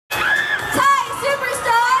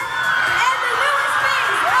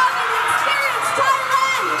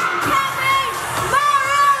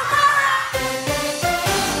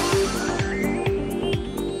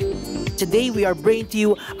today we are bringing to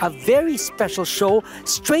you a very special show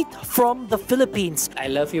straight from the Philippines. I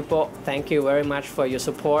love you, po. Thank you very much for your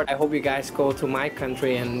support. I hope you guys go to my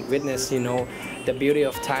country and witness, the beauty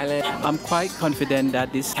of Thailand. I'm quite confident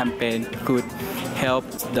that this campaign could help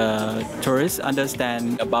the tourists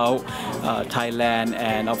understand about Thailand,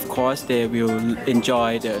 and of course they will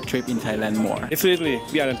enjoy the trip in Thailand more. Definitely,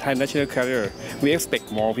 we are a Thai national carrier. We expect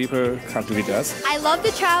more people come to visit us. I love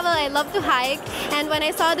to travel, I love to hike, and when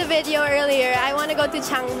I saw the video earlier, I want to go to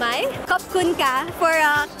Chiang Mai. Khop kun ka for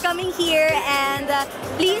coming here, and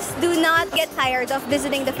please do not get tired of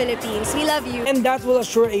visiting the Philippines. We love you. And that will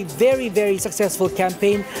assure a very, very successful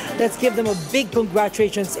campaign. Let's give them a big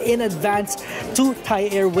congratulations in advance to Thai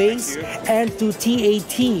Airways and to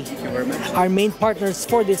TAT, our main partners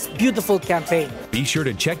for this beautiful campaign. Be sure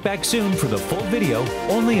to check back soon for the full video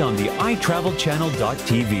only on the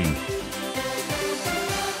iTravelChannel.tv.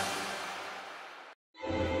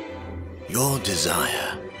 Your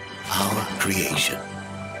desire, our creation.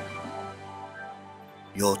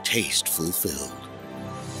 Your taste fulfilled.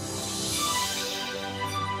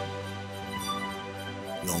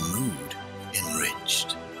 Your mood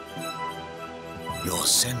enriched. Your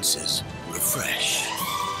senses refreshed.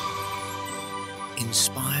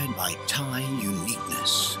 Inspired by Thai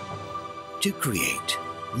uniqueness to create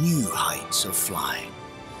new heights of flying.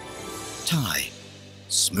 Thai,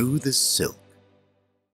 smooth as silk.